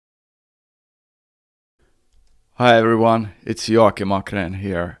Hi everyone, it's Joakim Akren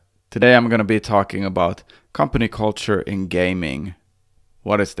here. Today I'm going to be talking about company culture in gaming.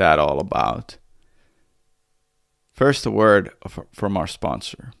 What is that all about? First, a word from our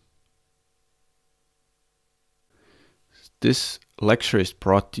sponsor. This lecture is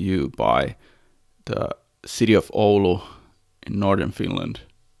brought to you by the city of Oulu in northern Finland.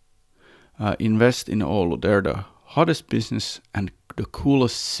 Invest in Oulu. They're the hottest business and the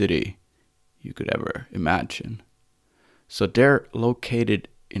coolest city you could ever imagine. So they're located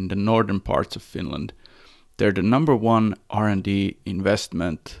in the northern parts of Finland. They're the number one R&D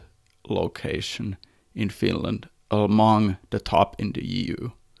investment location in Finland, among the top in the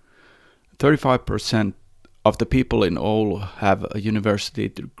EU. 35% of the people in Oulu have a university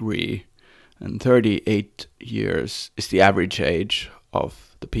degree, and 38 years is the average age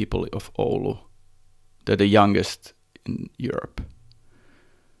of the people of Oulu. They're the youngest in Europe.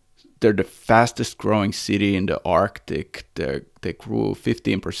 They're the fastest growing city in the Arctic. They grew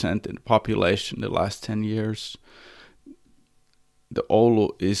 15% in population in the last 10 years. The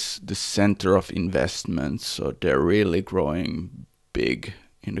Oulu is the center of investments, so they're really growing big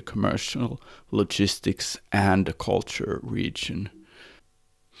in the commercial, logistics, and the culture region.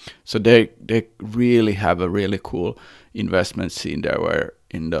 So they really have a really cool investment scene there, where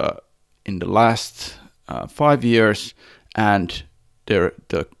in the last 5 years and the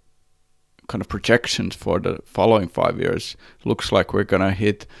kind of projections for the following 5 years looks like we're gonna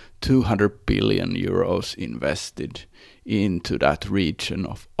hit 200 billion euros invested into that region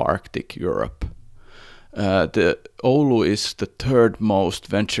of Arctic Europe. The Oulu is the third most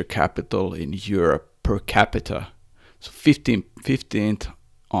venture capital in Europe per capita, so 15th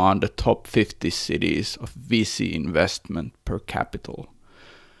on the top 50 cities of VC investment per capita.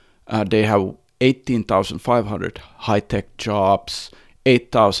 They have 18,500 high-tech jobs,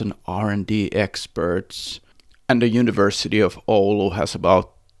 8,000 R&D experts, and the University of Oulu has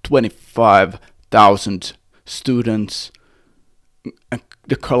about 25,000 students.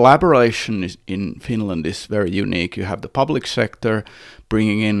 The collaboration in Finland is very unique. You have the public sector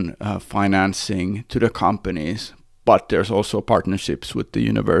bringing in financing to the companies, but there's also partnerships with the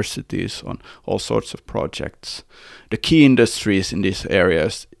universities on all sorts of projects. The key industries in these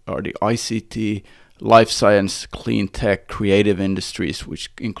areas are the ICT, life science, clean tech, creative industries,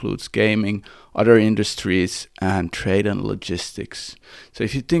 which includes gaming, other industries, and trade and logistics. So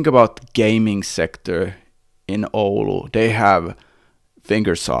if you think about the gaming sector in Oulu, they have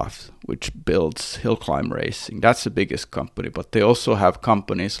Fingersoft, which builds hill climb racing. That's the biggest company, but they also have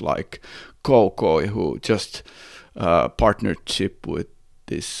companies like Koukoi, who just partnership with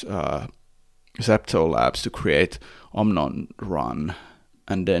this Zepto Labs to create Omnon Run.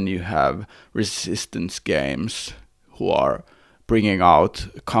 And then you have Resistance Games, who are bringing out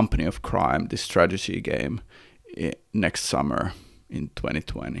Company of Crime, this strategy game, next summer in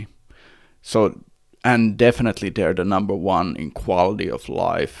 2020. So, and definitely they're the number one in quality of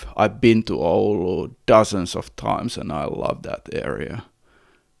life. I've been to Oulu dozens of times and I love that area.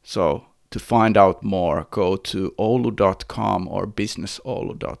 So to find out more, go to oulu.com or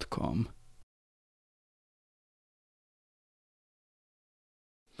businessoulu.com.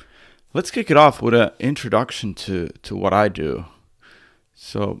 Let's kick it off with an introduction to what I do.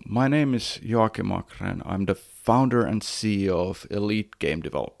 So my name is Joakim Akren. I'm the founder and CEO of Elite Game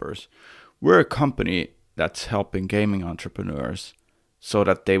Developers. We're a company that's helping gaming entrepreneurs so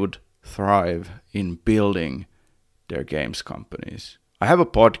that they would thrive in building their games companies. I have a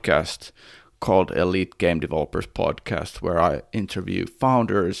podcast called Elite Game Developers Podcast, where I interview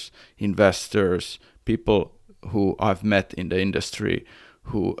founders, investors, people who I've met in the industry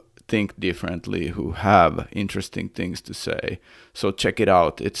who think differently, who have interesting things to say. So check it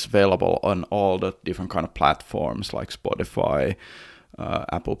out. It's available on all the different kind of platforms like Spotify,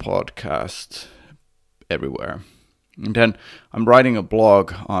 Apple Podcast, everywhere. And then I'm writing a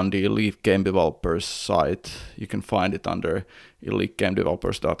blog on the Elite Game Developers site. You can find it under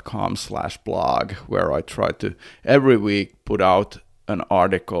elitegamedevelopers.com/blog, where I try to every week put out an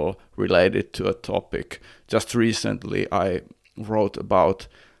article related to a topic. Just recently I wrote about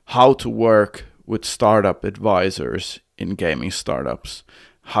how to work with startup advisors in gaming startups.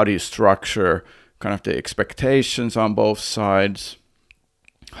 How do you structure kind of the expectations on both sides?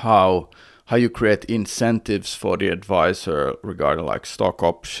 How you create incentives for the advisor regarding like stock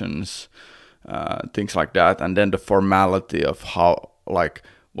options, things like that. And then the formality of how, like,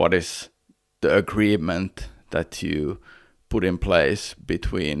 what is the agreement that you put in place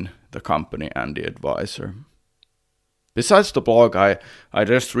between the company and the advisor. Besides the blog, I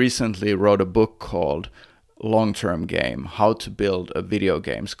just recently wrote a book called long-term game, how to build a video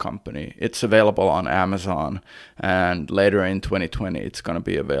games company. It's available on Amazon, and later in 2020 it's going to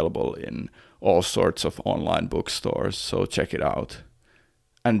be available in all sorts of online bookstores, so check it out.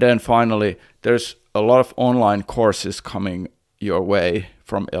 And then finally, there's a lot of online courses coming your way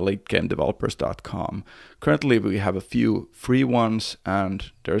from elitegamedevelopers.com. Currently we have a few free ones,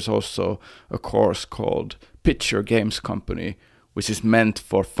 and there's also a course called Pitch Your Games Company, which is meant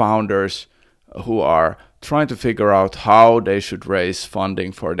for founders who are trying to figure out how they should raise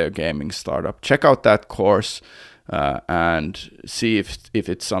funding for their gaming startup. Check out that course and see if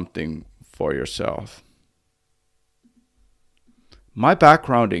it's something for yourself. My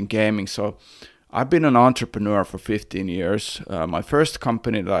background in gaming, so I've been an entrepreneur for 15 years. My first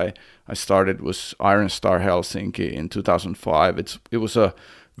company that I started was Iron Star Helsinki in 2005. It was a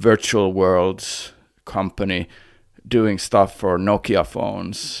virtual worlds company doing stuff for Nokia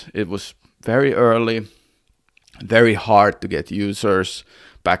phones. It was very early, very hard to get users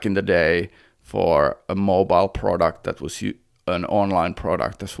back in the day for a mobile product that was an online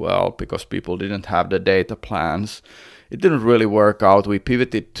product as well, because people didn't have the data plans. It didn't really work out. We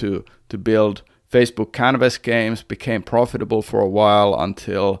pivoted to build Facebook Canvas games, became profitable for a while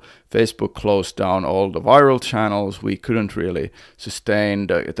until Facebook closed down all the viral channels. We couldn't really sustain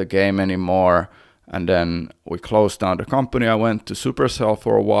the game anymore. And then we closed down the company. I went to Supercell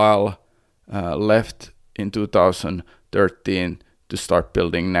for a while, left in 2013 to start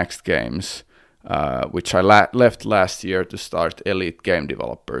building Next Games, which I left last year to start Elite Game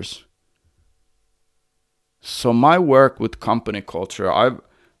Developers. So my work with company culture,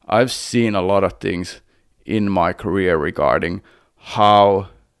 I've seen a lot of things in my career regarding how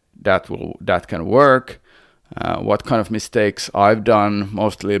that can work, what kind of mistakes I've done.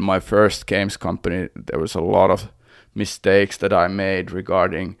 Mostly in my first games company, there was a lot of mistakes that I made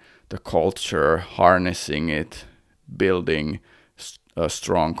regarding the culture, harnessing it, building a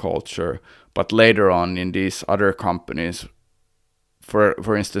strong culture. But later on in these other companies,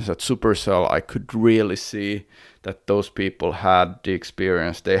 for instance, at Supercell, I could really see that those people had the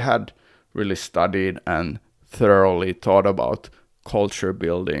experience. They had really studied and thoroughly thought about culture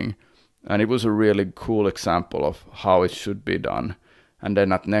building. And it was a really cool example of how it should be done. And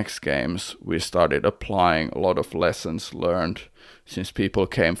then at Next Games, we started applying a lot of lessons learned, since people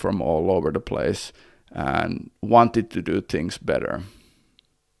came from all over the place and wanted to do things better.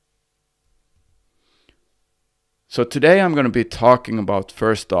 So today I'm going to be talking about,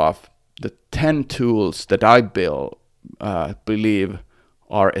 first off, the 10 tools that I believe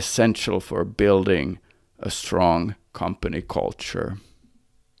are essential for building a strong company culture.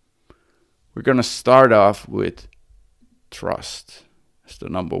 We're going to start off with trust. That's the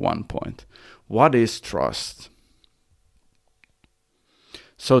number one point. What is trust?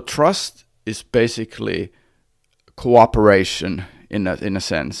 So trust is basically cooperation in a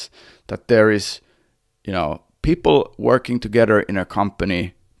sense, that there is, people working together in a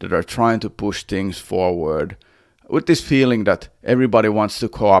company that are trying to push things forward with this feeling that everybody wants to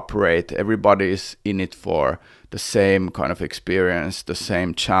cooperate, everybody is in it for the same kind of experience, the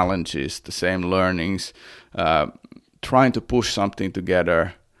same challenges, the same learnings, trying to push something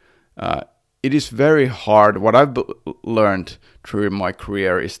together. It is very hard. What I've learned through my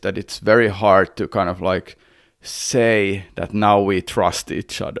career is that it's very hard to kind of like say that now we trust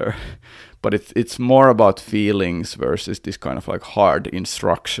each other. But it's more about feelings versus this kind of like hard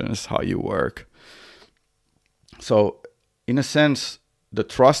instructions, how you work. So in a sense, the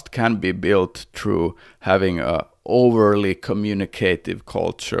trust can be built through having a overly communicative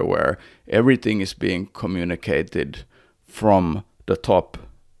culture where everything is being communicated from the top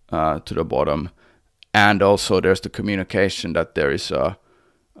to the bottom. And also there's the communication that there is a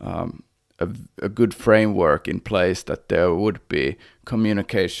good framework in place, that there would be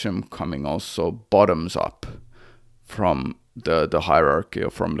communication coming also bottoms up from the hierarchy or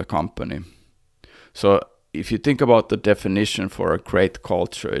from the company. So if you think about the definition for a great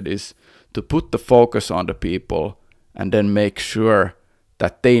culture, it is to put the focus on the people and then make sure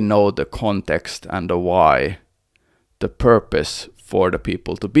that they know the context and the why, the purpose for the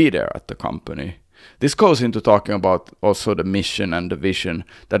people to be there at the company. This goes into talking about also the mission and the vision,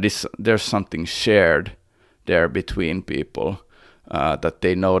 that there's something shared there between people, that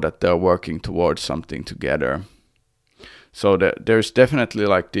they know that they're working towards something together. So there's definitely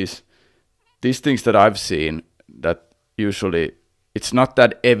like these things that I've seen that usually it's not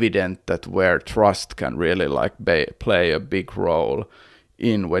that evident, that where trust can really like play a big role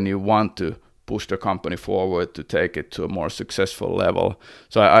in when you want to push the company forward to take it to a more successful level.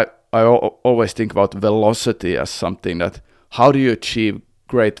 So I always think about velocity as something that, how do you achieve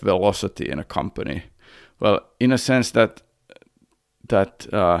great velocity in a company? Well, in a sense that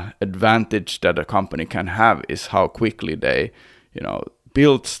advantage that a company can have is how quickly they,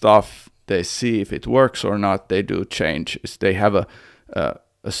 build stuff. They see if it works or not. They do changes. They have a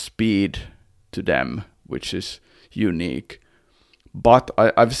speed to them which is unique. But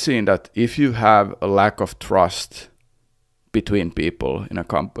I've seen that if you have a lack of trust between people in a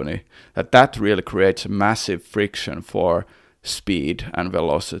company, that really creates a massive friction for speed and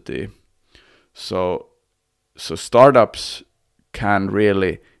velocity. So startups can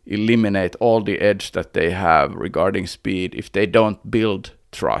really eliminate all the edge that they have regarding speed if they don't build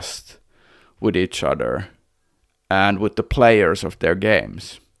trust with each other and with the players of their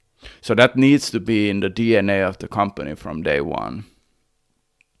games. So that needs to be in the DNA of the company from day one.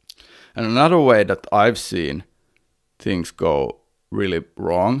 And another way that I've seen things go really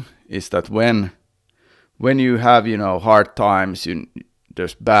wrong is that when you have, hard times,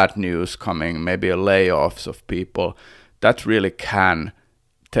 there's bad news coming, maybe a layoffs of people, that really can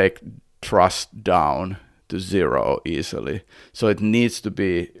take trust down to zero easily. So it needs to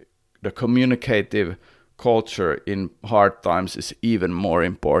be the communicative culture in hard times is even more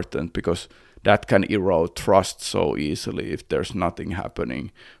important, because that can erode trust so easily if there's nothing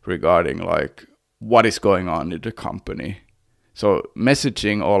happening regarding like what is going on in the company. So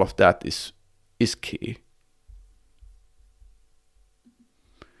messaging, all of that is key.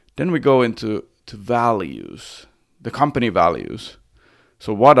 Then we go into values, the company values.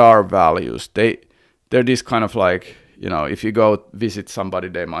 So what are values? They're this kind of like, if you go visit somebody,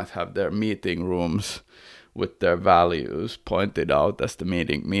 they might have their meeting rooms with their values pointed out as the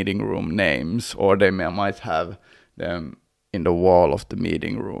meeting room names, or they might have them in the wall of the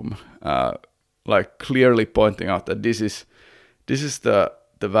meeting room, like clearly pointing out that this is the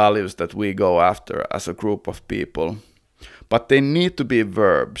values that we go after as a group of people. But they need to be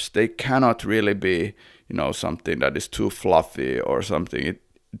verbs. They cannot really be, something that is too fluffy or something.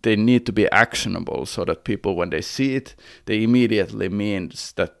 They need to be actionable so that people, when they see it, they immediately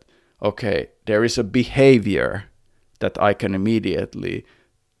means that, okay, there is a behavior that I can immediately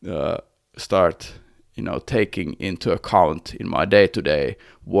start, taking into account in my day-to-day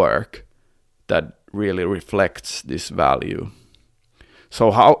work that really reflects this value.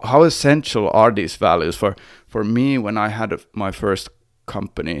 So how essential are these values? For me, when I had my first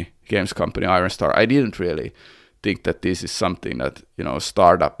games company, Ironstar, I didn't really think that this is something that, a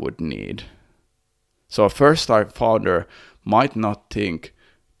startup would need. So a first-time founder might not think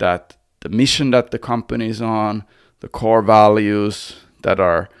that the mission that the company is on, the core values that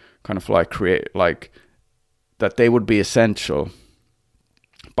are kind of like that they would be essential.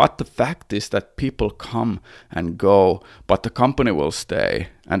 But the fact is that people come and go, but the company will stay,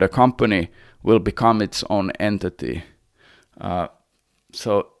 and the company will become its own entity.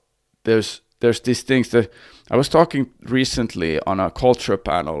 So there's these things that I was talking recently on a culture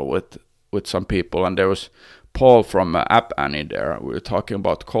panel with some people, and there was Paul from App Annie there. We were talking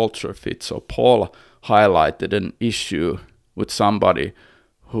about culture fit. So Paul highlighted an issue with somebody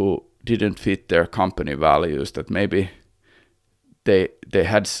who didn't fit their company values, that maybe they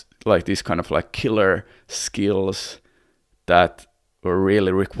had like these kind of like killer skills that were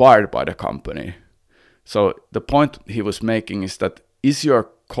really required by the company. So the point he was making is that, is your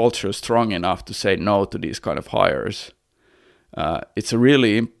culture strong enough to say no to these kind of hires? It's a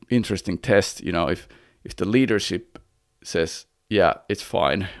really interesting test, if the leadership says, yeah, it's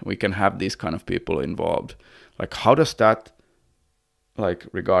fine, we can have these kind of people involved. Like, how does that, like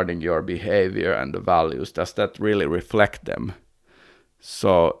regarding your behavior and the values, does that really reflect them?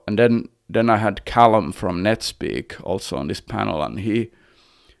 So, and then I had Callum from NetSpeak also on this panel, and he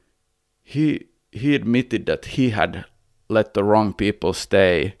admitted that he had let the wrong people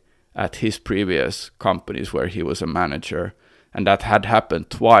stay at his previous companies where he was a manager, and that had happened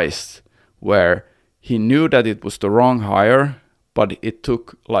twice, where he knew that it was the wrong hire, but it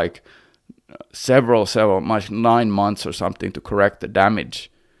took like several much 9 months or something to correct the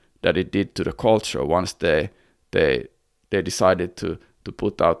damage that it did to the culture once they decided to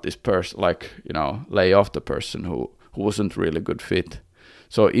put out this person, like, lay off the person who wasn't really good fit.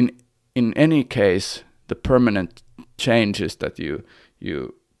 So in any case, the permanent changes that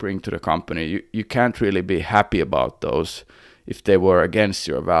you bring to the company, you can't really be happy about those if they were against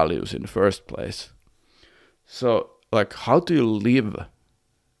your values in the first place. So, like, how do you live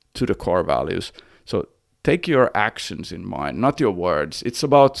to the core values? So take your actions in mind, not your words. It's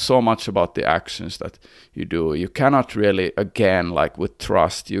so much about the actions that you do. You cannot really, again, like with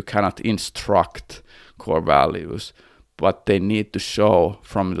trust, you cannot instruct core values, but they need to show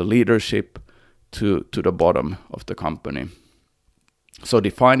from the leadership to the bottom of the company. So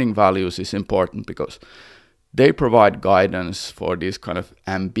defining values is important because they provide guidance for these kind of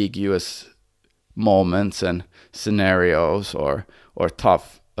ambiguous moments and scenarios or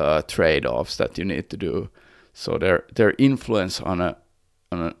tough trade-offs that you need to do. So their influence on a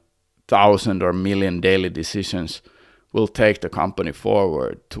 1,000 or million daily decisions will take the company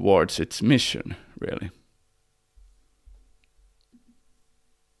forward towards its mission, really.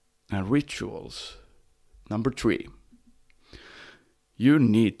 And rituals. Number 3. You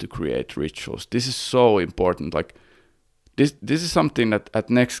need to create rituals. This is so important. Like this is something that at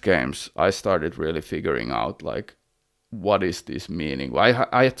Next Games I started really figuring out, like, what is this meaning? I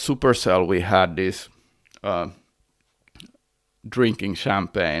at Supercell we had this drinking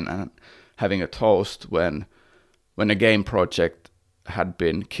champagne and having a toast when a game project had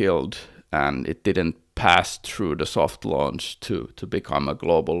been killed and it didn't pass through the soft launch to become a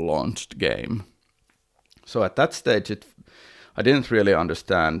global launched game. So at that stage I didn't really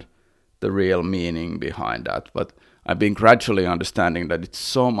understand the real meaning behind that, but I've been gradually understanding that it's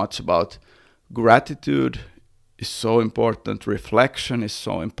so much about gratitude is so important, reflection is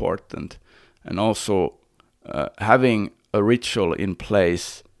so important, and also having a ritual in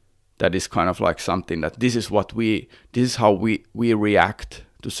place that is kind of like something that this is how we react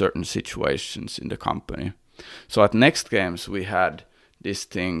to certain situations in the company. So at Next Games we had this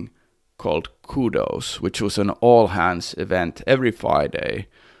thing called Kudos, which was an all-hands event every Friday,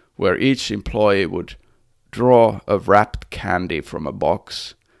 where each employee would draw a wrapped candy from a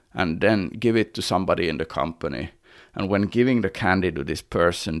box and then give it to somebody in the company. And when giving the candy to this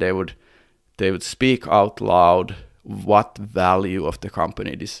person, they would speak out loud what value of the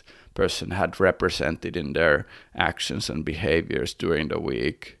company this person had represented in their actions and behaviors during the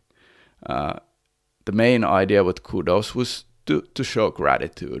week. The main idea with Kudos was to show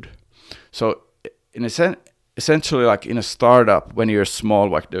gratitude. So essentially, like in a startup, when you're small,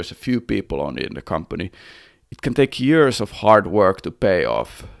 like there's a few people only in the company, it can take years of hard work to pay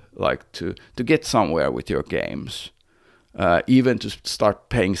off, like to get somewhere with your games. Even to start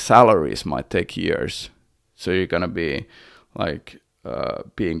paying salaries might take years. So you're gonna be like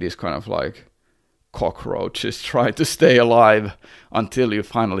being this kind of like cockroaches, try to stay alive until you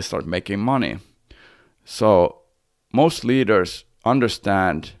finally start making money. So most leaders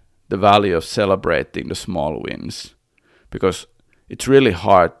understand the value of celebrating the small wins, because it's really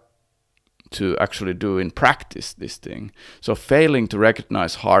hard to actually do in practice this thing. So failing to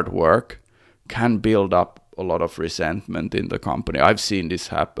recognize hard work can build up a lot of resentment in the company. I've seen this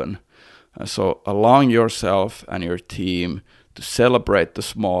happen. So allowing yourself and your team to celebrate the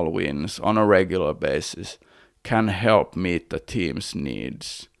small wins on a regular basis can help meet the team's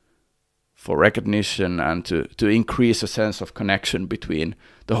needs for recognition and to increase a sense of connection between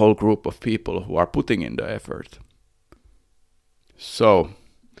the whole group of people who are putting in the effort. So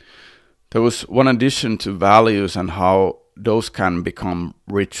there was one addition to values and how those can become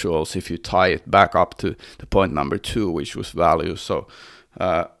rituals if you tie it back up to the point number 2, which was values. So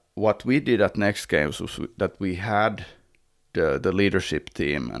what we did at Next Games was that we had the leadership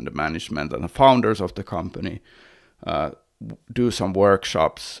team and the management and the founders of the company do some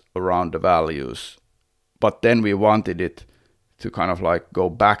workshops around the values, but then we wanted it to kind of like go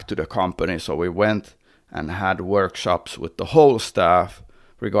back to the company. So we went and had workshops with the whole staff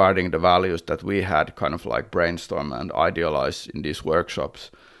regarding the values that we had kind of like brainstorm and idealize in these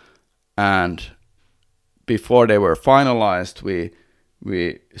workshops. And before they were finalized,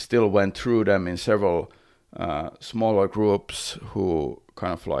 we still went through them in several smaller groups who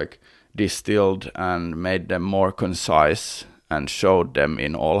kind of like distilled and made them more concise and showed them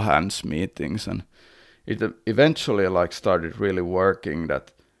in all hands meetings. And it eventually like started really working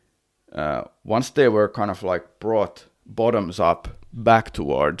that once they were kind of like brought bottoms up back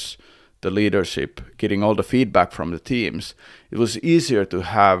towards the leadership, getting all the feedback from the teams, it was easier to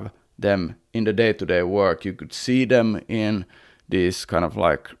have them in the day-to-day work. You could see them in these kind of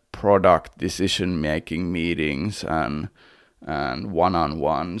like product decision-making meetings and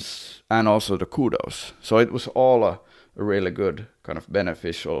one-on-ones, and also the Kudos. So it was all a really good kind of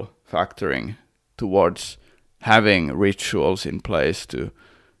beneficial factoring towards having rituals in place to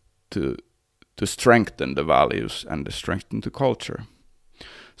strengthen the values and to strengthen the culture.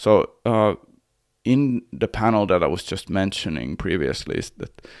 So in the panel that I was just mentioning previously, is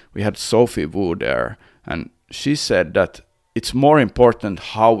that we had Sophie Wu there, and she said that it's more important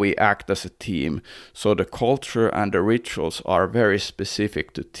how we act as a team. So the culture and the rituals are very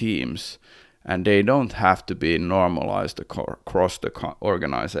specific to teams, and they don't have to be normalized across the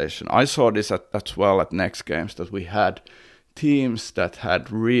organization. I saw this as well at Next Games, that we had teams that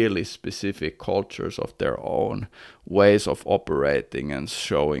had really specific cultures of their own, ways of operating and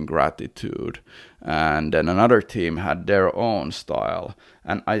showing gratitude. And then another team had their own style.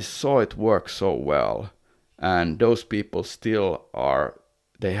 And I saw it work so well. And those people still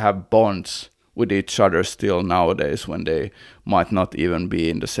they have bonds with each other still nowadays when they might not even be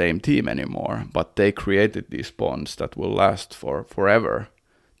in the same team anymore. But they created these bonds that will last for forever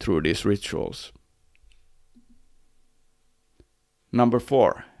through these rituals. Number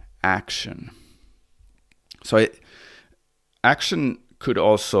 4, action. So action could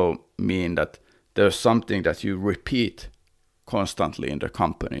also mean that there's something that you repeat constantly in the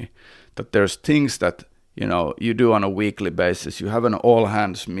company, that there's things that you do on a weekly basis. You have an all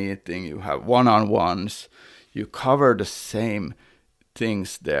hands meeting, you have one-on-ones, you cover the same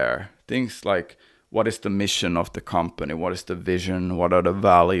things there. Things like, what is the mission of the company? What is the vision? What are the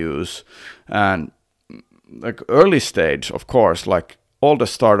values? And like early stage, of course, like all the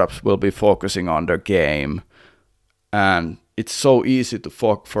startups will be focusing on their game. And it's so easy to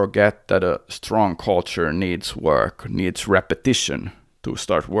forget that a strong culture needs work, needs repetition to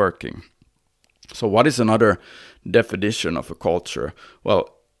start working. So what is another definition of a culture?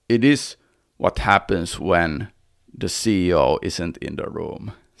 Well, it is what happens when the CEO isn't in the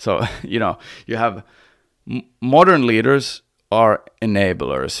room. So, you have modern leaders are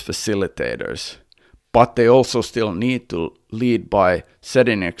enablers, facilitators, but they also still need to lead by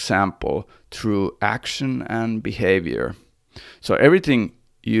setting an example through action and behavior. So everything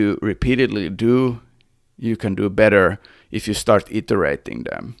you repeatedly do, you can do better if you start iterating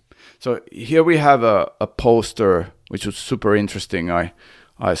them. So here we have a poster which was super interesting.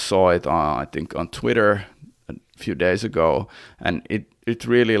 I saw it I think on Twitter a few days ago, and it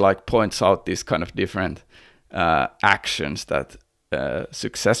really like points out these kind of different actions that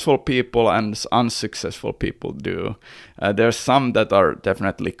successful people and unsuccessful people do. There's some that are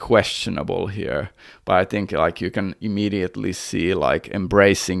definitely questionable here, but I think like you can immediately see like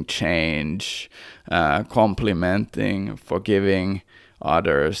embracing change, complimenting, forgiving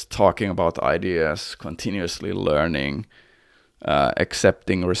others, talking about ideas, continuously learning,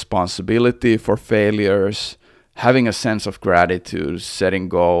 accepting responsibility for failures, having a sense of gratitude, setting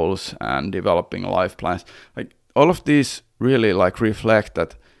goals, and developing life plans. Like all of these really like reflect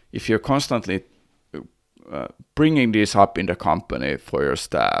that if you're constantly bringing these up in the company for your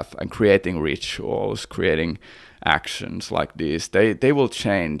staff and creating rituals, creating actions like these, they will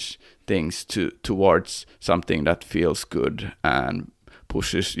change things towards something that feels good and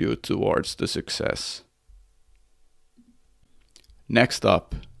pushes you towards the success. Next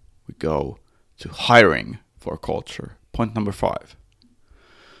up, we go to hiring for culture. Point number 5.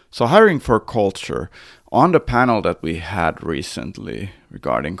 So hiring for culture, on the panel that we had recently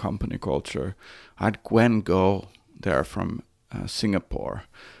regarding company culture, I had Gwen Go there from Singapore.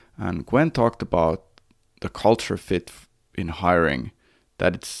 And Gwen talked about the culture fit in hiring,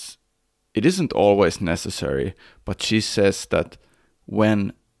 that it isn't always necessary, but she says that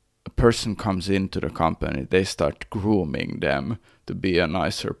when a person comes into the company, they start grooming them to be a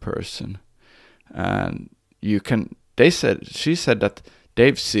nicer person. And she said that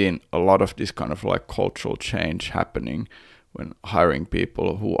they've seen a lot of this kind of like cultural change happening when hiring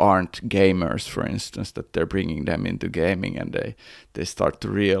people who aren't gamers, for instance, that they're bringing them into gaming, and they start to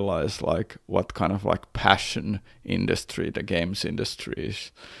realize like what kind of like passion industry the games industry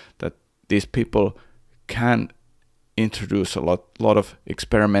is, that these people can introduce a lot of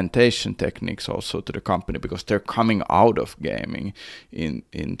experimentation techniques also to the company, because they're coming out of gaming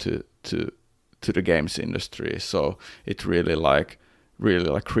into the games industry. So it really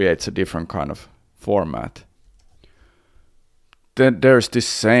creates a different kind of format. Then there's this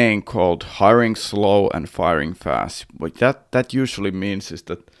saying called hiring slow and firing fast. What that usually means is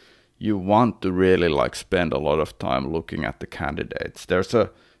that you want to really like spend a lot of time looking at the candidates. There's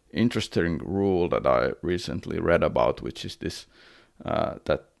a interesting rule that I recently read about, which is this,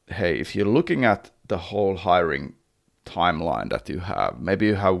 that, hey, if you're looking at the whole hiring timeline that you have, maybe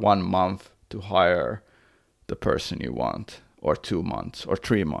you have 1 month to hire the person you want, or 2 months, or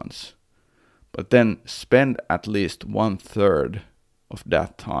 3 months. But then spend at least 1/3 of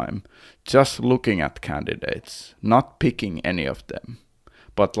that time just looking at candidates, not picking any of them.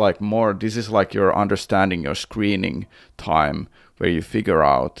 But like more, this is like your understanding, your screening time, where you figure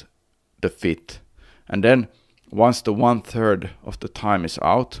out the fit. And then once the 1/3 of the time is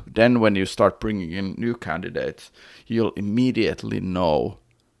out, then when you start bringing in new candidates, you'll immediately know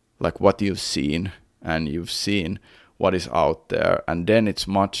like what you've seen, and you've seen what is out there, and then it's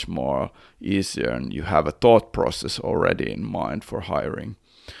much more easier, and you have a thought process already in mind for hiring.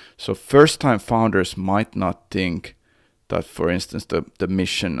 So first-time founders might not think that for instance, the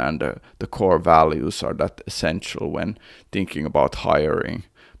mission and the core values are that essential when thinking about hiring.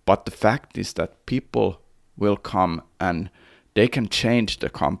 But the fact is that people will come and they can change the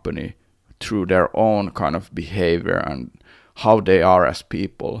company through their own kind of behavior and how they are as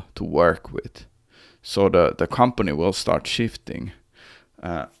people to work with. So the company will start shifting.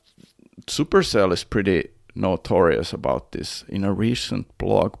 Supercell is pretty notorious about this. In a recent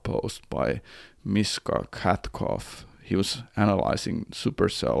blog post by Miska Katkoff, he was analyzing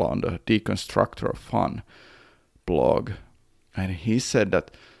Supercell on the Deconstructor of Fun blog, and he said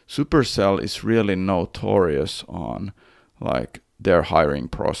that Supercell is really notorious on like their hiring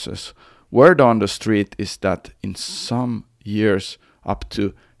process. Word on the street is that in some years up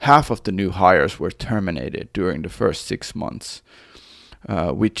to half of the new hires were terminated during the first 6 months,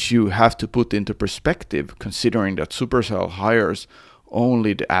 which you have to put into perspective considering that Supercell hires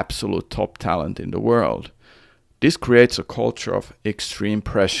only the absolute top talent in the world. This creates a culture of extreme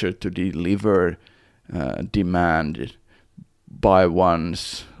pressure to deliver demand by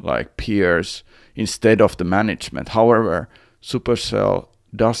one's like peers instead of the management. However, Supercell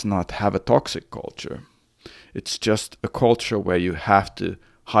does not have a toxic culture. It's just a culture where you have to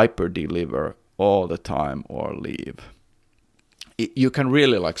hyper deliver all the time or leave. You can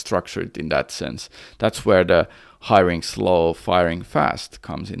really like structure it in that sense. That's where the hiring slow, firing fast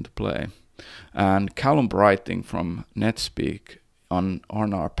comes into play. And Callum Brighting from NetSpeak on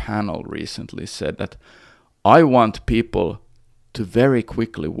our panel recently said that I want people to very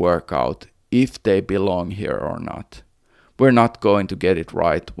quickly work out if they belong here or not. We're not going to get it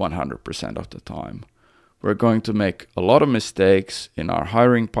right 100% of the time. We're going to make a lot of mistakes in our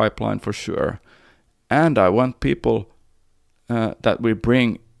hiring pipeline for sure. And I want people that we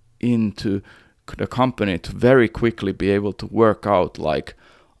bring into the company to very quickly be able to work out like,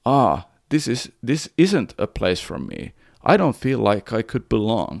 this isn't a place for me. I don't feel like I could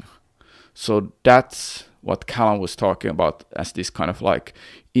belong. So that's what Callum was talking about as this kind of like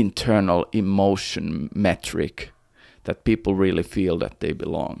internal emotion metric that people really feel that they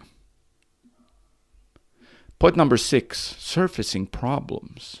belong. Point number 6, surfacing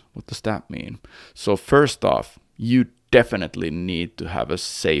problems. What does that mean? So first off, you definitely need to have a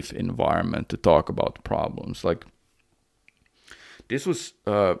safe environment to talk about problems. Like this was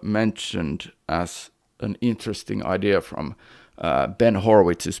mentioned as an interesting idea from Ben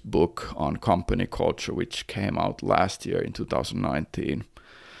Horowitz's book on company culture, which came out last year in 2019.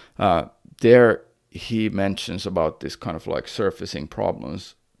 There he mentions about this kind of like surfacing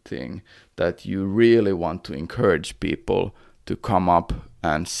problems thing, that you really want to encourage people to come up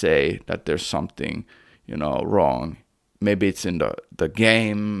and say that there's something, wrong. Maybe it's in the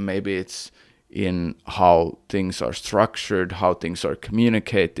game, maybe it's in how things are structured, how things are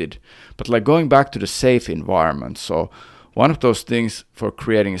communicated. But like going back to the safe environment, so one of those things for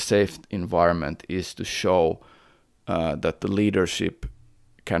creating a safe environment is to show that the leadership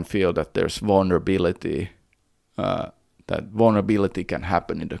can feel that there's vulnerability, that vulnerability can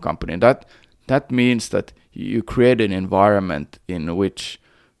happen in the company. And that means that you create an environment in which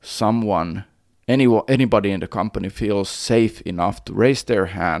anybody in the company feels safe enough to raise their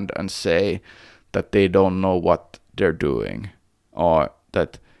hand and say that they don't know what they're doing, or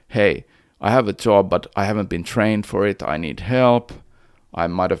that, hey, I have a job, but I haven't been trained for it. I need help. I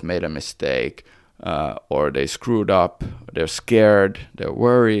might have made a mistake, or they screwed up. They're scared. They're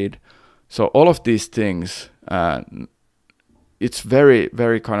worried. So all of these things, it's very,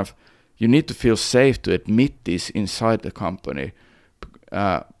 very kind of, you need to feel safe to admit this inside the company.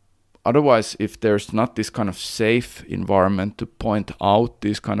 Otherwise, if there's not this kind of safe environment to point out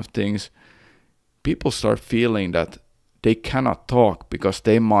these kind of things, people start feeling that they cannot talk because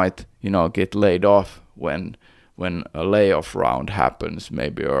they might, get laid off when a layoff round happens,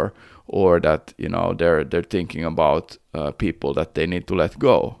 maybe, or that they're thinking about people that they need to let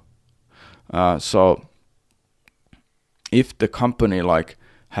go. So if the company like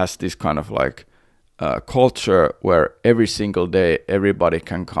has this kind of like culture where every single day everybody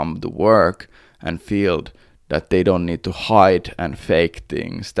can come to work and feel that they don't need to hide and fake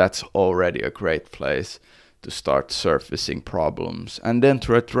things, that's already a great place to start surfacing problems and then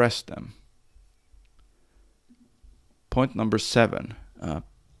to address them. Point number 7,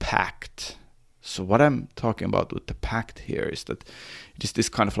 pact. So what I'm talking about with the pact here is that it is this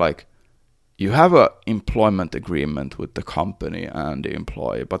kind of like, you have an employment agreement with the company and the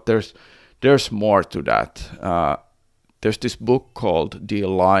employee, but there's more to that. There's this book called The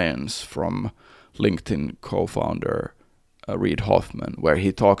Alliance from LinkedIn co-founder Reid Hoffman, where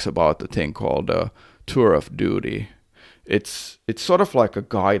he talks about a thing called a tour of duty. It's sort of like a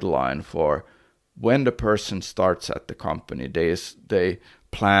guideline for when the person starts at the company, they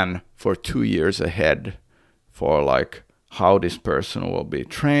plan for 2 years ahead for like how this person will be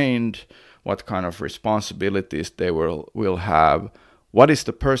trained, what kind of responsibilities they will have, what is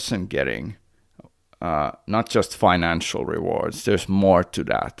the person getting, not just financial rewards. There's more to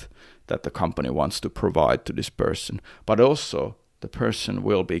that the company wants to provide to this person, but also the person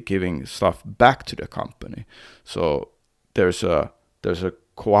will be giving stuff back to the company. So there's a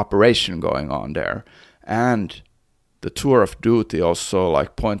cooperation going on there. And the tour of duty also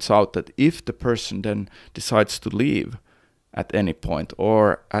like points out that if the person then decides to leave at any point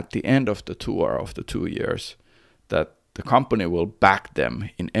or at the end of the tour of the 2 years, that the company will back them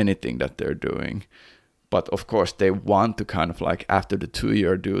in anything that they're doing. But of course, they want to kind of like after the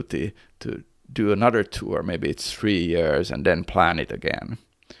 2-year duty to do another tour. Maybe it's 3 years and then plan it again.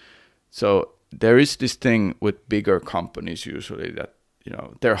 So there is this thing with bigger companies usually that, you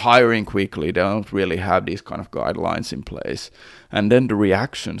know, they're hiring quickly. They don't really have these kind of guidelines in place. And then the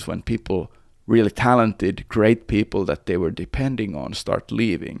reactions when people, really talented, great people that they were depending on start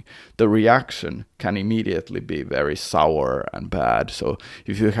leaving, the reaction can immediately be very sour and bad. So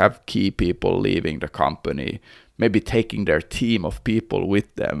if you have key people leaving the company, maybe taking their team of people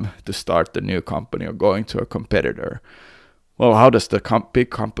with them to start the new company or going to a competitor, well, how does the big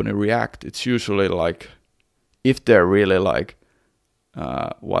company react? It's usually like, if they're really like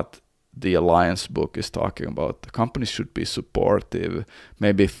what the Alliance book is talking about, the company should be supportive,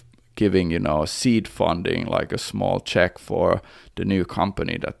 maybe giving, you know, seed funding, like a small check for the new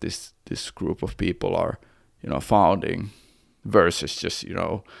company that this group of people are, you know, founding, versus just, you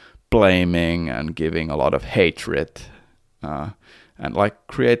know, blaming and giving a lot of hatred, and like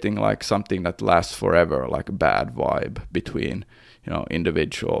creating like something that lasts forever, like a bad vibe between, you know,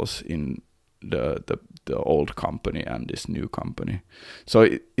 individuals in the old company and this new company. So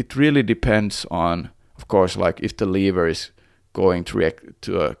it really depends on, of course, like if the leaver is going to react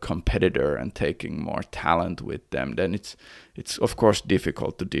to a competitor and taking more talent with them, then it's of course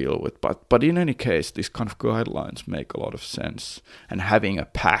difficult to deal with. But in any case, these kind of guidelines make a lot of sense, and having a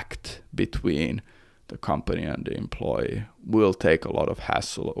pact between the company and the employee will take a lot of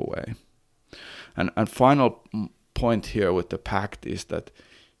hassle away. And final point here with the pact is that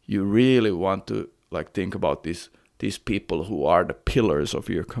you really want to like think about these people who are the pillars of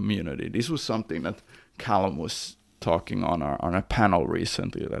your community. This was something that Callum was talking on a panel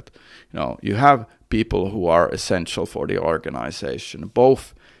recently, that, you know, you have people who are essential for the organization,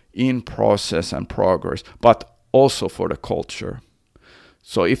 both in process and progress, but also for the culture.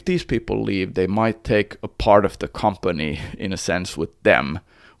 So if these people leave, they might take a part of the company, in a sense, with them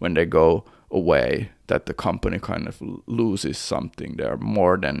when they go away, that the company kind of loses something there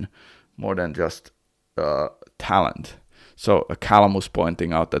more than just talent. So Callum was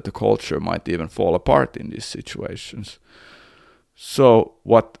pointing out that the culture might even fall apart in these situations. So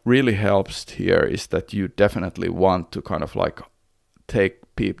what really helps here is that you definitely want to kind of like take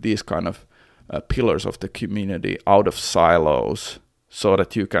these kind of pillars of the community out of silos, so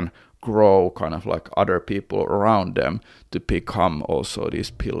that you can grow kind of like other people around them to become also these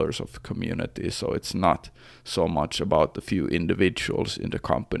pillars of community. So it's not so much about the few individuals in the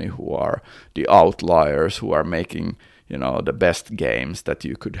company who are the outliers, who are making, you know, the best games that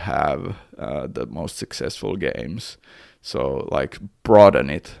you could have, the most successful games. So like broaden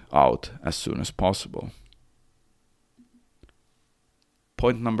it out as soon as possible.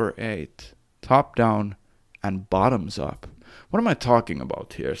 Point number 8, top down and bottoms up. What am I talking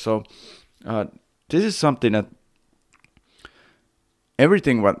about here? So this is something that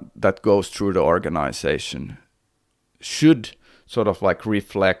everything that goes through the organization should sort of like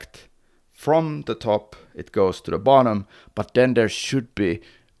reflect from the top, it goes to the bottom, but then there should be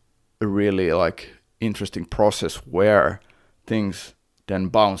a really like interesting process where things then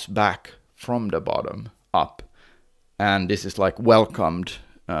bounce back from the bottom up. And this is like welcomed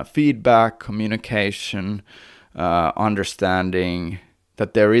feedback, communication, understanding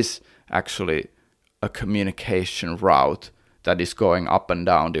that there is actually a communication route that is going up and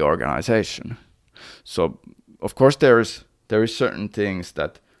down the organization. So of course there is certain things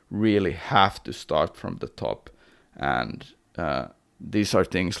that really have to start from the top, and these are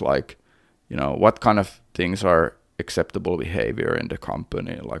things like, you know, what kind of things are acceptable behavior in the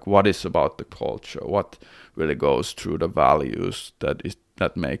company, like what is about the culture, what really goes through the values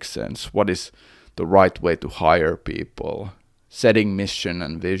that makes sense, what is the right way to hire people, setting mission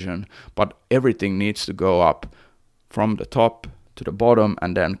and vision. But everything needs to go up from the top to the bottom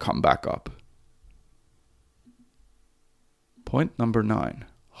and then come back up. Point number 9,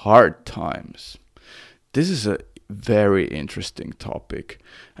 hard times. This is a very interesting topic,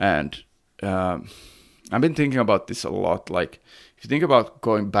 and I've been thinking about this a lot. Like, if you think about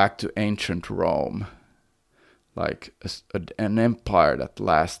going back to ancient Rome, like an empire that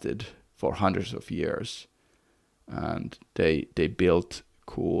lasted for hundreds of years, and they built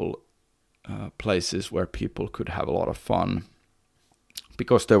cool places where people could have a lot of fun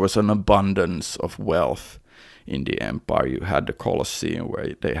because there was an abundance of wealth in the empire. You had the Colosseum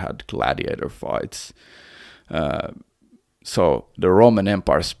where they had gladiator fights. So the Roman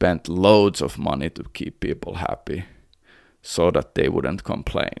Empire spent loads of money to keep people happy so that they wouldn't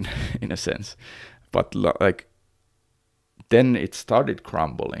complain, in a sense. But like, then it started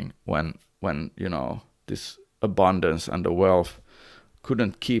crumbling when you know, this abundance and the wealth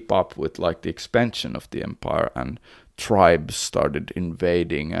couldn't keep up with like the expansion of the empire, and tribes started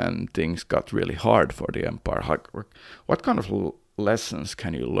invading and things got really hard for the empire. What kind of lessons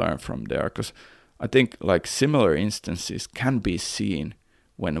can you learn from there? Because I think like similar instances can be seen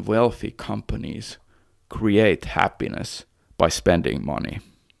when wealthy companies create happiness by spending money.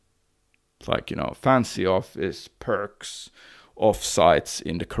 It's like, you know, fancy office, perks, offsites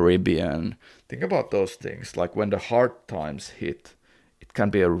in the Caribbean. Think about those things. Like when the hard times hit, it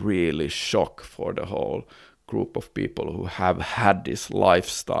can be a really shock for the whole group of people who have had this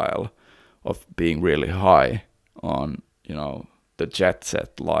lifestyle of being really high on, you know, the jet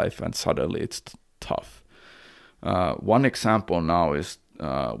set life, and suddenly it's tough. One example now is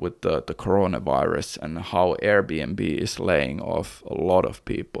with the coronavirus and how Airbnb is laying off a lot of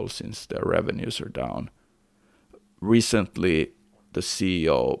people since their revenues are down. Recently, the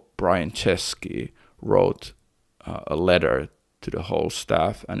CEO, Brian Chesky, wrote a letter to the whole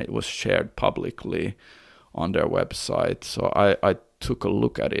staff, and it was shared publicly on their website. So I took a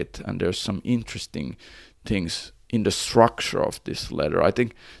look at it, and there's some interesting things in the structure of this letter. I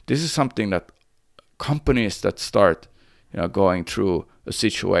think this is something that companies that start, you know, going through a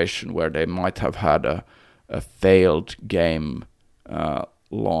situation where they might have had a failed game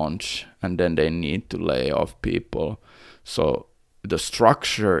launch, and then they need to lay off people. So the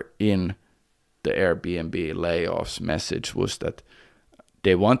structure in the Airbnb layoffs message was that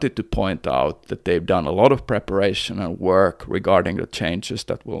they wanted to point out that they've done a lot of preparation and work regarding the changes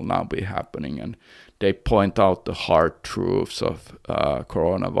that will now be happening, and they point out the hard truths of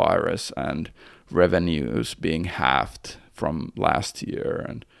coronavirus and revenues being halved from last year,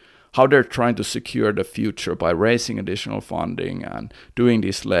 and how they're trying to secure the future by raising additional funding and doing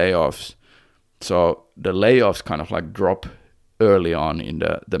these layoffs. So the layoffs kind of like drop early on in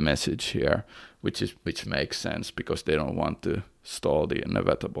the message here, which makes sense because they don't want to stall the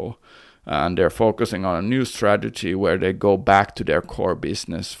inevitable. And they're focusing on a new strategy where they go back to their core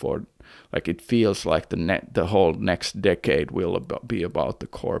business for, like, it feels like the whole next decade will be about the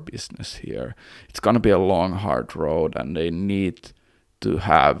core business here. It's going to be a long, hard road, and they need to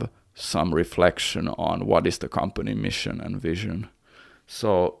have some reflection on what is the company mission and vision.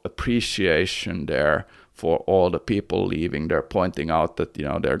 So appreciation there for all the people leaving. They're pointing out that, you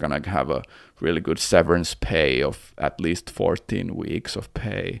know, they're going to have a really good severance pay of at least 14 weeks of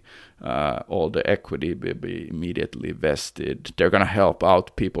pay. All the equity will be immediately vested. They're going to help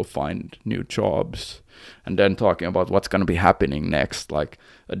out people find new jobs. And then talking about what's going to be happening next, like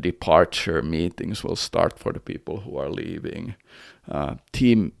a departure meetings will start for the people who are leaving.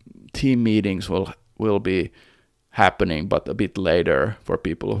 Team meetings will be happening, but a bit later for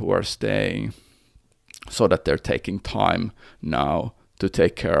people who are staying, so that they're taking time now to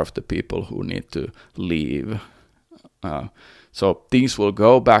take care of the people who need to leave. So things will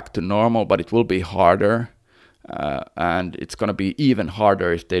go back to normal, but it will be harder. And it's going to be even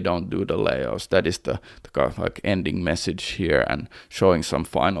harder if they don't do the layoffs. That is the kind of like ending message here, and showing some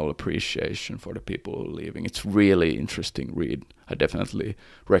final appreciation for the people who are leaving. It's really interesting read. I definitely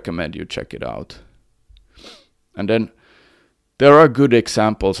recommend you check it out. And then there are good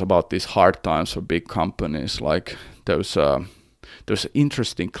examples about these hard times for big companies. Like there's an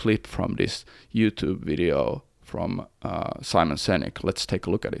interesting clip from this YouTube video from Simon Sinek. Let's take a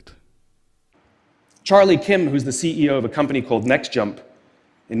look at it. Charlie Kim, who's the CEO of a company called NextJump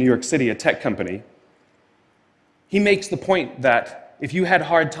in New York City, a tech company, he makes the point that if you had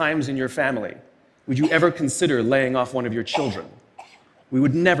hard times in your family, would you ever consider laying off one of your children? We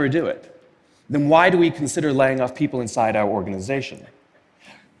would never do it. Then why do we consider laying off people inside our organization?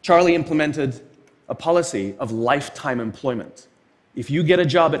 Charlie implemented a policy of lifetime employment. If you get a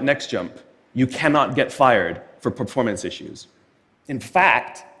job at NextJump, you cannot get fired for performance issues. In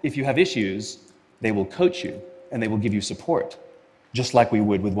fact, if you have issues, they will coach you and they will give you support, just like we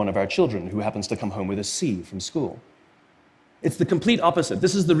would with one of our children who happens to come home with a C from school. It's the complete opposite.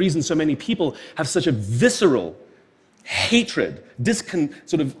 This is the reason so many people have such a visceral hatred,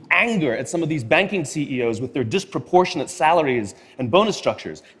 sort of anger at some of these banking CEOs with their disproportionate salaries and bonus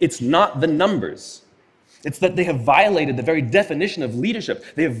structures. It's not the numbers. It's that they have violated the very definition of leadership.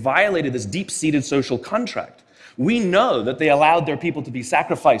 They have violated this deep-seated social contract. We know that they allowed their people to be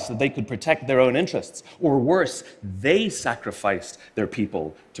sacrificed so they could protect their own interests. Or worse, they sacrificed their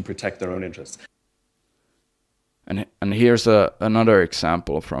people to protect their own interests. And here's another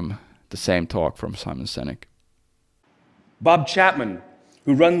example from the same talk from Simon Sinek. Bob Chapman,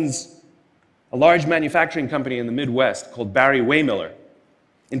 who runs a large manufacturing company in the Midwest called Barry Waymiller,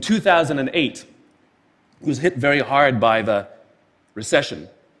 in 2008, was hit very hard by the recession,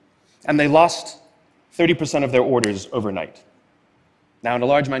 and they lost 30% of their orders overnight. Now, in a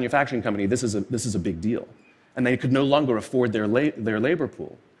large manufacturing company, this is a big deal, and they could no longer afford their labor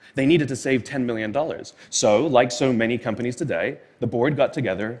pool. They needed to save $10 million. So, like so many companies today, the board got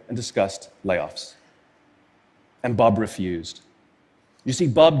together and discussed layoffs. And Bob refused. You see,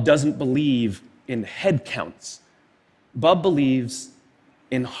 Bob doesn't believe in head counts. Bob believes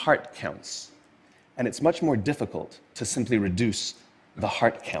in heart counts. And it's much more difficult to simply reduce the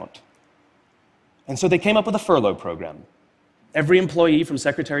heart count. And so they came up with a furlough program. Every employee from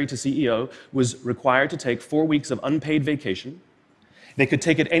secretary to CEO was required to take 4 weeks of unpaid vacation. They could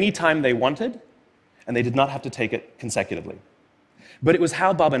take it any time they wanted, and they did not have to take it consecutively. But it was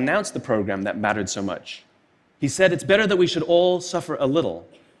how Bob announced the program that mattered so much. He said, it's better that we should all suffer a little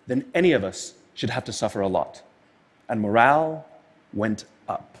than any of us should have to suffer a lot. And morale went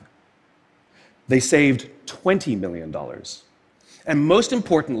up. They saved $20 million. And most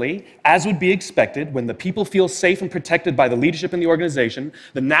importantly, as would be expected, when the people feel safe and protected by the leadership in the organization,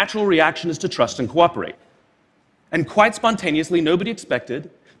 the natural reaction is to trust and cooperate. And quite spontaneously, nobody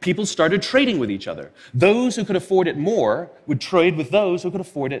expected, people started trading with each other. Those who could afford it more would trade with those who could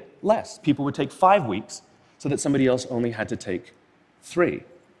afford it less. People would take 5 weeks so that somebody else only had to take 3.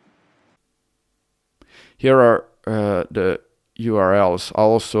 Here are the URLs. I'll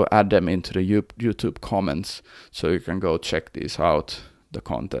also add them into the YouTube comments so you can go check these out, the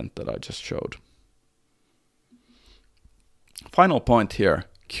content that I just showed. Final point here,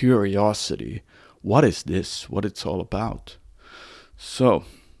 curiosity. What is this? What it's all about? So,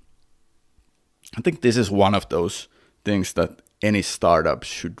 I think this is one of those things that any startup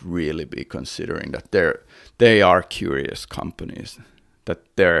should really be considering, that they are curious companies,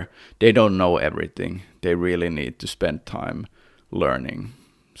 that they don't know everything. They really need to spend time learning.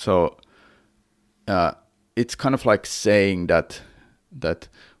 So it's kind of like saying that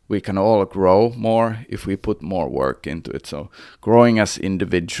we can all grow more if we put more work into it. So growing as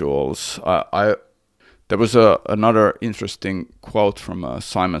individuals. There was another interesting quote from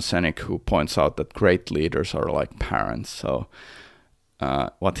Simon Sinek, who points out that great leaders are like parents. So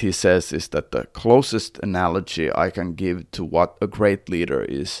what he says is that the closest analogy I can give to what a great leader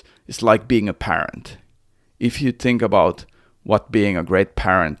is like being a parent. If you think about what being a great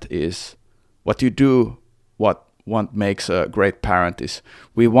parent is, what you do, what makes a great parent is,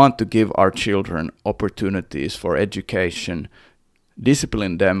 we want to give our children opportunities for education,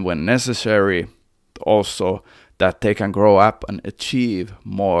 discipline them when necessary, also that they can grow up and achieve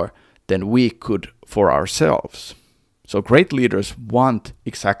more than we could for ourselves. So great leaders want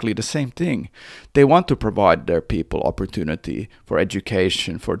exactly the same thing. They want to provide their people opportunity for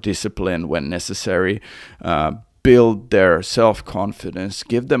education, for discipline when necessary, build their self-confidence,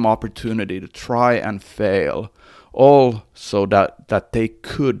 give them opportunity to try and fail, all so that they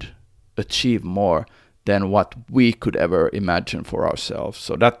could achieve more than what we could ever imagine for ourselves.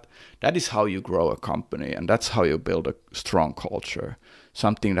 So that is how you grow a company, and that's how you build a strong culture,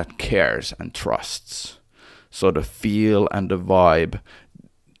 something that cares and trusts. So the feel and the vibe,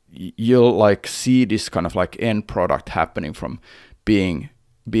 you'll like see this kind of like end product happening from being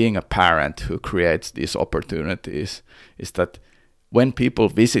a parent who creates these opportunities, is that when people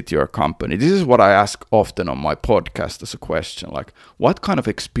visit your company, this is what I ask often on my podcast as a question, like, what kind of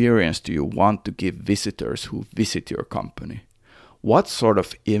experience do you want to give visitors who visit your company? What sort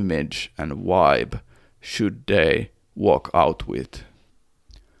of image and vibe should they walk out with?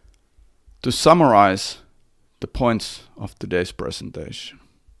 To summarize the points of today's presentation.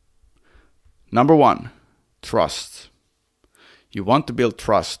 Number 1, trust. You want to build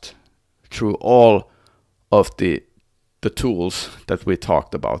trust through all of the tools that we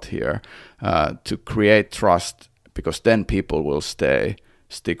talked about here to create trust, because then people will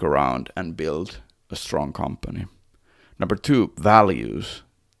stick around and build a strong company. Number 2, values.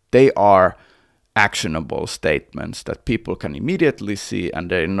 They are actionable statements that people can immediately see, and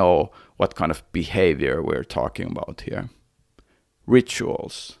they know what kind of behavior we're talking about here.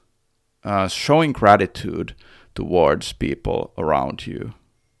 Rituals. Showing gratitude towards people around you.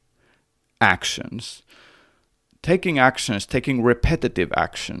 Actions. Taking actions, taking repetitive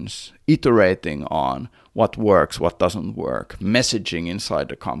actions, iterating on what works, what doesn't work, messaging inside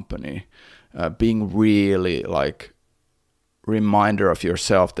the company, being really like reminder of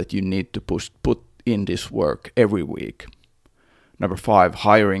yourself that you need to put in this work every week. Number 5,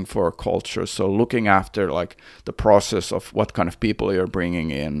 hiring for a culture. So looking after like the process of what kind of people you're bringing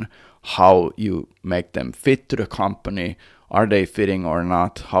in, how you make them fit to the company, are they fitting or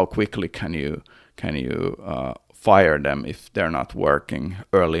not? How quickly can you fire them if they're not working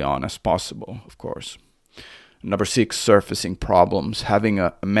early on as possible, of course. Number 6, surfacing problems, having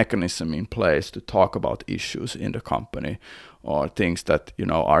a mechanism in place to talk about issues in the company or things that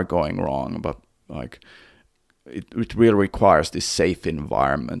are going wrong, but like it really requires this safe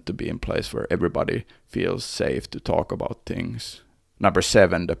environment to be in place where everybody feels safe to talk about things. Number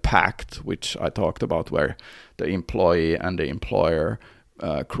 7, the pact, which I talked about, where the employee and the employer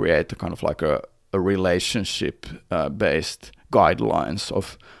create a kind of like a relationship based guidelines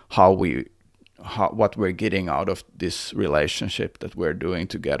of what we're getting out of this relationship that we're doing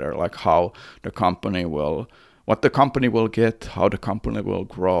together, like how what the company will get, how the company will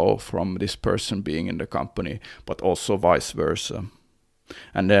grow from this person being in the company, but also vice versa.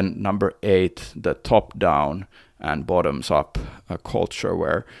 And then number 8, the top down and bottoms up culture,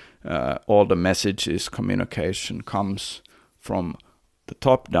 where all the messages, communication comes from the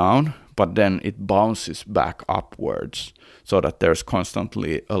top down, but then it bounces back upwards, so that there's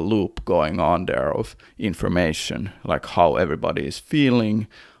constantly a loop going on there of information, like how everybody is feeling,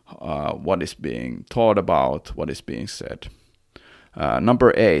 what is being thought about, what is being said.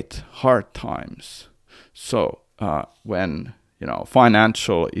 Number 8, hard times. So when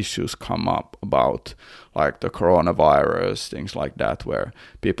financial issues come up about like the coronavirus, things like that, where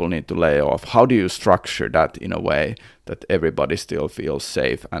people need to lay off, how do you structure that in a way that everybody still feels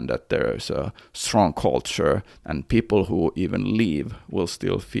safe and that there's a strong culture and people who even leave will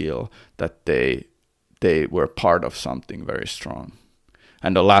still feel that they were part of something very strong?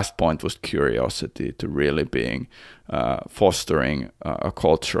 And the last point was curiosity, to really being fostering a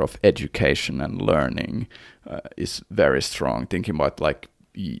culture of education and learning is very strong. Thinking about like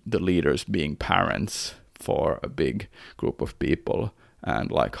the leaders being parents for a big group of people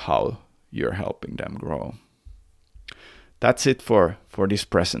and like how you're helping them grow. That's it for this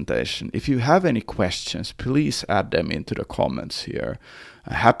presentation. If you have any questions, please add them into the comments here.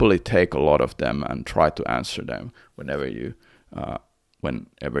 I happily take a lot of them and try to answer them whenever you've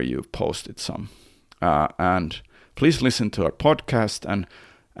posted some. And please listen to our podcast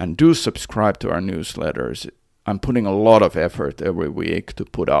and do subscribe to our newsletters. I'm putting a lot of effort every week to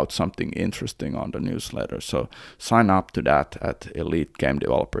put out something interesting on the newsletter. So sign up to that at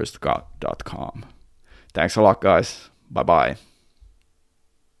elitegamedevelopers.com. Thanks a lot, guys. Bye-bye.